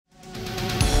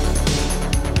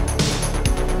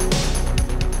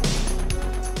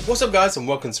What's up guys and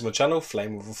welcome to my channel,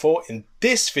 Flame4. In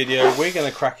this video we're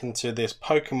going to crack into this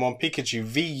Pokemon Pikachu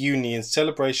V Union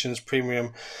Celebrations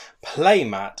Premium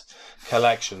Playmat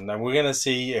collection. And we're going to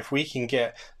see if we can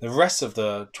get the rest of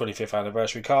the 25th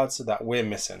anniversary cards that we're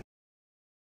missing.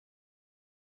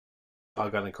 I'm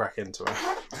going to crack into it.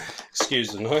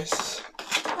 Excuse the noise.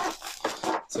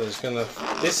 So it's gonna.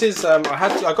 This is I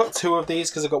got two of these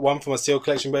because I got one for my seal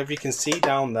collection. But if you can see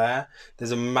down there,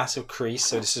 there's a massive crease.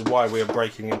 So this is why we are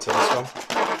breaking into this one.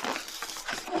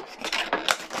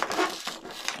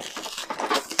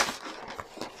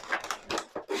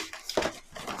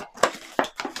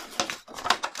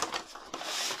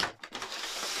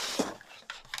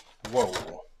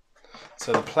 Whoa!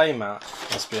 So the playmat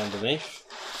must be underneath.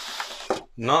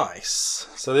 Nice.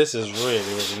 So this is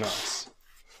really nice.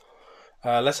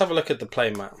 Let's have a look at the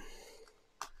playmat.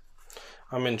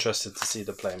 I'm interested to see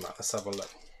the playmat. Let's have a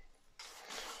look.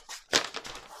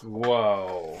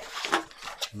 Whoa,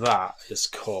 that is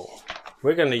cool.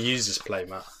 We're going to use this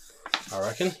playmat, I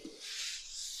reckon.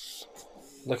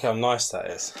 Look how nice that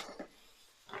is.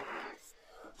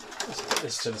 Let's put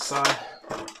this to the side.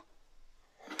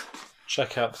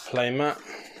 Check out the playmat.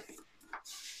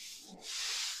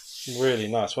 Really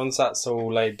nice. Once that's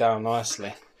all laid down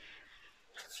nicely.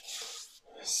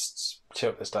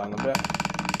 Tilt this down a bit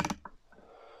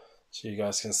so you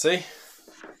guys can see.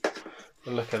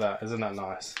 But look at that, isn't that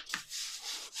nice?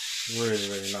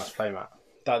 Really nice playmat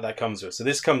that comes with. So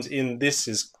this comes in.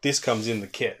 This comes in the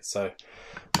kit. So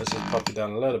let's just pop it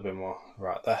down a little bit more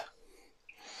right there.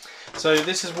 So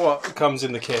this is what comes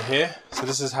in the kit here. So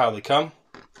this is how they come.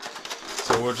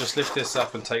 So we'll just lift this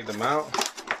up and take them out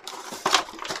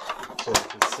so you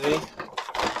can see.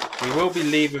 We will be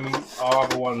leaving our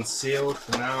other ones sealed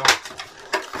for now.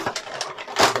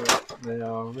 They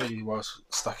are really well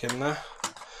stuck in there.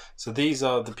 So these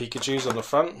are the Pikachus on the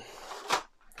front.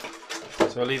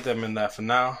 So I'll leave them in there for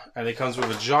now. And it comes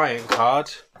with a giant card,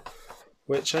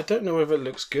 which I don't know if it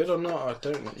looks good or not. I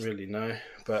don't really know.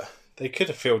 But they could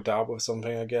have filled that up with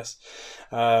something, I guess.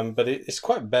 But it's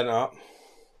quite bent up.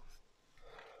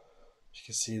 You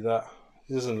can see that.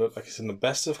 It doesn't look like it's in the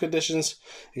best of conditions.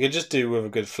 You could just do with a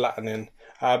good flattening.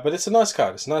 But it's a nice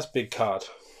card. It's a nice big card.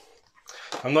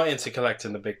 I'm not into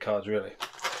collecting the big cards really.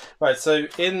 Right, so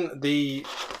in the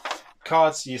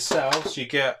cards yourselves, you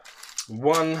get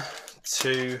 1,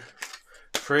 2,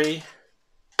 3,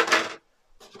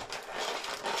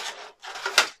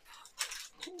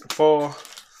 4,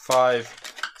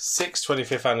 5, 6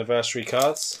 25th anniversary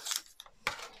cards.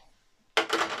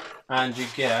 And you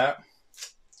get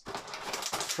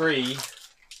 3,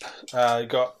 you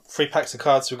got 3 packs of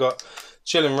cards. We've got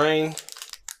Chill and Rain,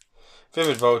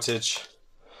 Vivid Voltage,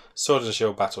 Sword and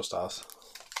Shield Battle Styles,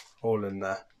 all in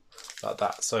there like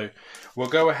that. So we'll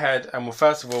go ahead and we'll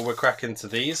first of all we'll crack into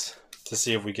these to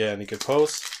see if we get any good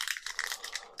pulls.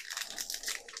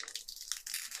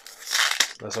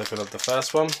 Let's open up the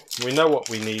first one. We know what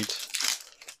we need.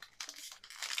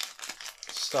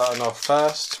 Starting off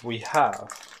first, we have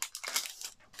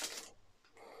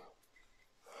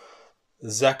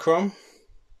Zekrom,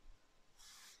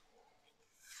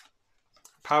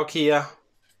 Palkia,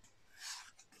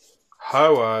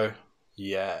 Ho-Oh,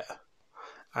 yeah,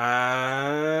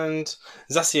 and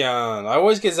Zacian. I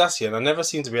always get Zacian. I never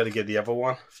seem to be able to get the other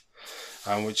one,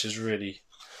 which is really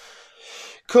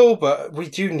cool, but we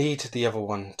do need the other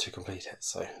one to complete it.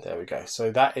 So there we go.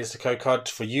 So that is the code card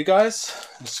for you guys.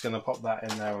 I'm just going to pop that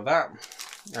in there with that,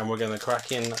 and we're going to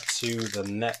crack in to the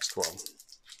next one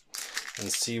and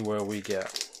see where we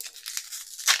get.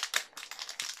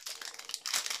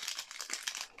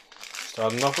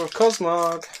 Starting off with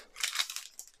Cosmog.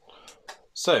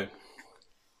 So,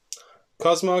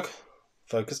 Cosmog,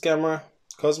 focus camera,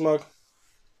 Cosmog,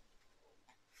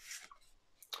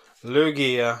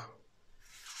 Lugia,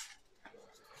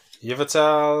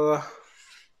 Yveltal,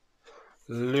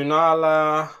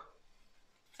 Lunala,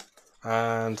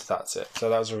 and that's it. So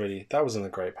that wasn't a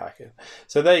great packet.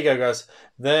 So there you go guys,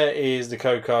 there is the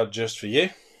code card just for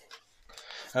you.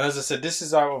 And as I said, this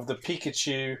is out of the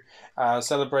Pikachu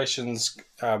Celebrations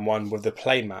one with the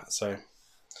playmat. So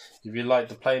if you like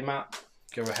the playmat,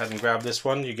 go ahead and grab this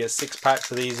one. You get 6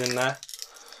 packs of these in there,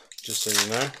 just so you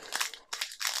know.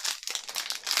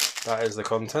 That is the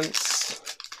contents.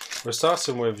 We're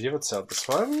starting with Yveltal this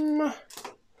one.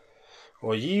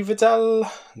 Or Yveltal.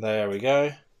 There we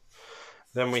go.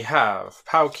 Then we have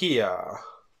Palkia,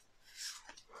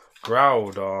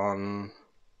 Groudon,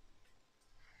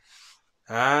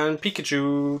 and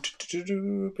Pikachu.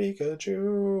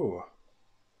 Pikachu.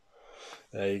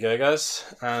 There you go guys,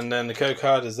 and then the code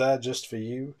card is there just for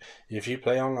you if you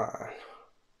play online.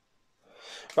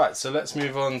 Right, so let's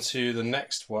move on to the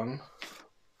next one.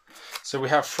 So we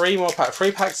have 3 more packs.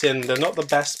 3 packs in. They're not the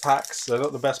best packs. They're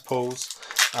not the best pulls.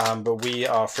 But we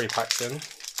are 3 packs in.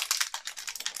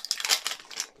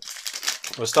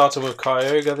 We're starting with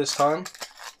Kyogre this time,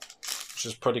 which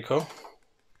is pretty cool.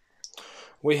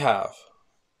 We have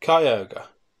Kyogre.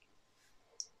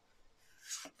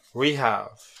 We have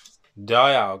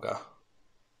Dialga.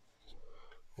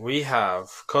 We have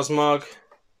Cosmog.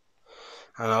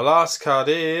 And our last card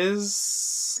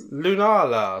is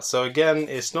Lunala. So again,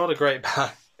 it's not a great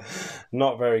pack.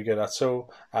 Not very good at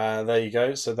all. There you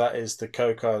go. So that is the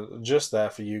code card just there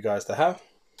for you guys to have.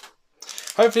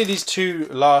 Hopefully these 2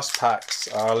 last packs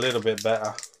are a little bit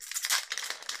better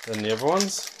than the other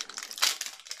ones.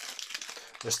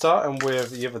 We're starting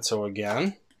with Yveltal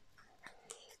again.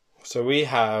 So we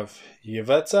have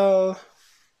Yveltal.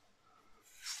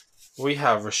 We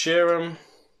have Reshiram.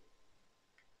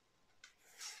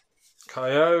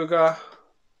 Kyogre.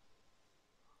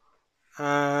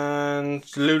 And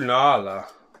Lunala.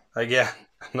 Again,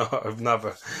 not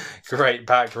another great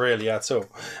pack really at all.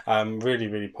 Really,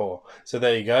 really poor. So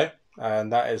there you go.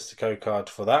 And that is the code card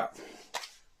for that.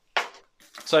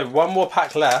 So 1 more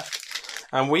pack left.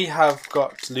 And we have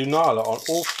got Lunala on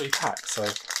all 3 packs. So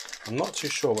I'm not too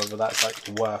sure whether that's like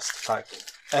the worst pack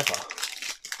ever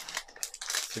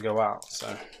to go out.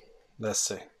 So let's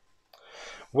see.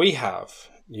 We have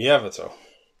Yveltal.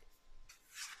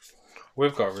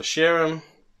 We've got Reshiram,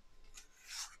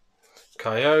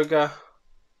 Kyogre,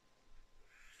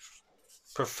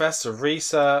 Professor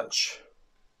Research,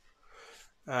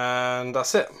 and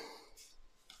that's it.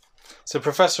 So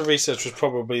Professor Research was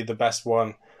probably the best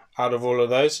one out of all of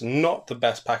those. Not the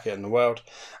best packet in the world.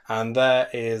 And there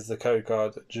is the code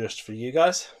card just for you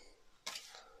guys.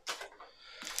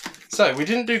 So we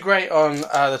didn't do great on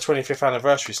the 25th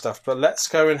anniversary stuff, but let's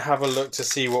go and have a look to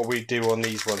see what we do on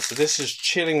these ones. So this is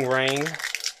Chilling Rain.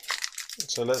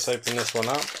 So let's open this one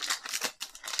up.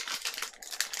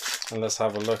 And let's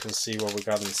have a look and see what we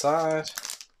got inside.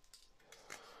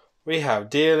 We have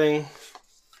Dealing,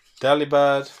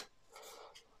 Delibird,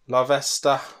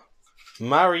 Larvesta,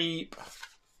 Mareep,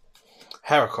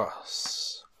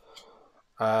 Heracross,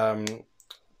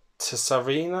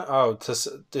 Tsarina. Oh,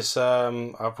 this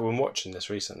I've been watching this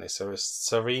recently, so it's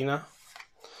Tsarina.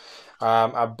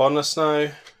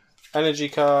 Abomasnow, Energy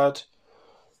Card,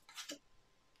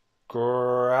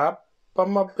 Grabomobile.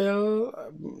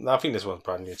 I think this one's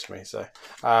brand new to me. So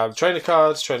trainer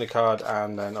card,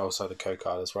 and then also the code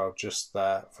card as well, just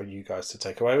there for you guys to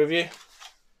take away with you.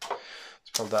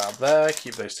 Let's put that up there.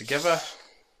 Keep those together.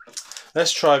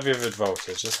 Let's try Vivid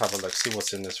Voltage. Let's have a look. See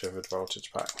what's in this Vivid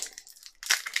Voltage pack.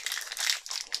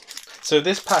 So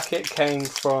this packet came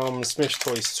from Smith's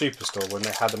Toys Superstore when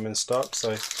they had them in stock.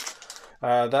 So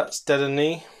that's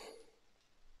Dedenne.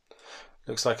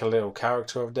 Looks like a little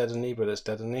character of Dedenne, but it's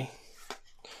Dedenne.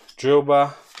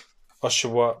 Drillbur,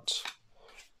 Oshawott,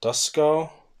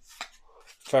 Duskull,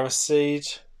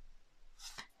 Ferroseed,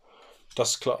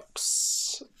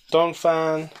 Dusclops,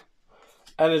 Donphan,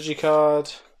 Energy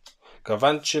Card,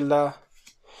 Garvantula,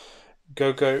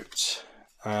 Gogoat,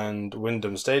 and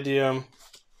Wyndham Stadium.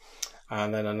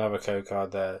 And then another code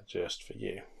card there just for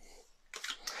you.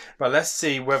 But let's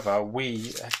see whether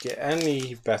we get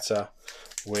any better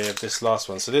with this last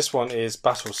one. So this one is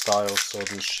Battle Style Sword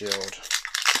and Shield.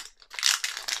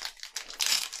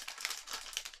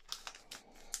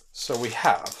 So we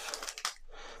have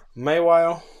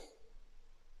Mawile.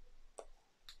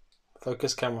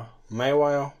 Focus camera.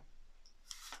 Mawile.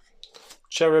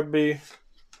 Cherubi.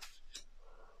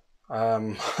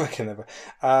 I can never.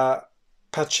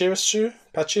 Pachirisu,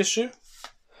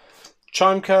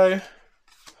 Chimco,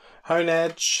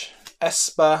 Honedge,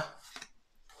 Esper,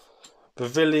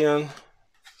 Pavilion,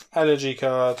 Energy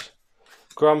Card,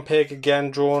 Grumpig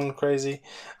again drawn crazy,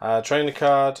 Trainer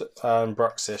Card,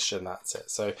 Bruxish, and that's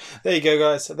it. So there you go,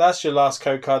 guys. That's your last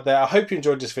code card there. I hope you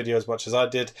enjoyed this video as much as I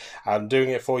did. I'm doing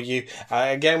it for you.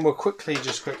 Again, we'll quickly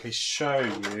show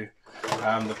you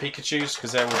the Pikachus,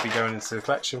 because they will be going into the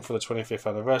collection for the 25th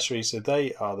anniversary. So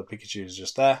they are the Pikachus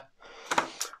just there.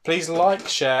 Please like,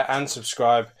 share and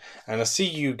subscribe, and I'll see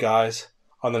you guys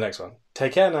on the next one.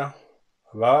 Take care now.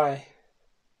 Bye.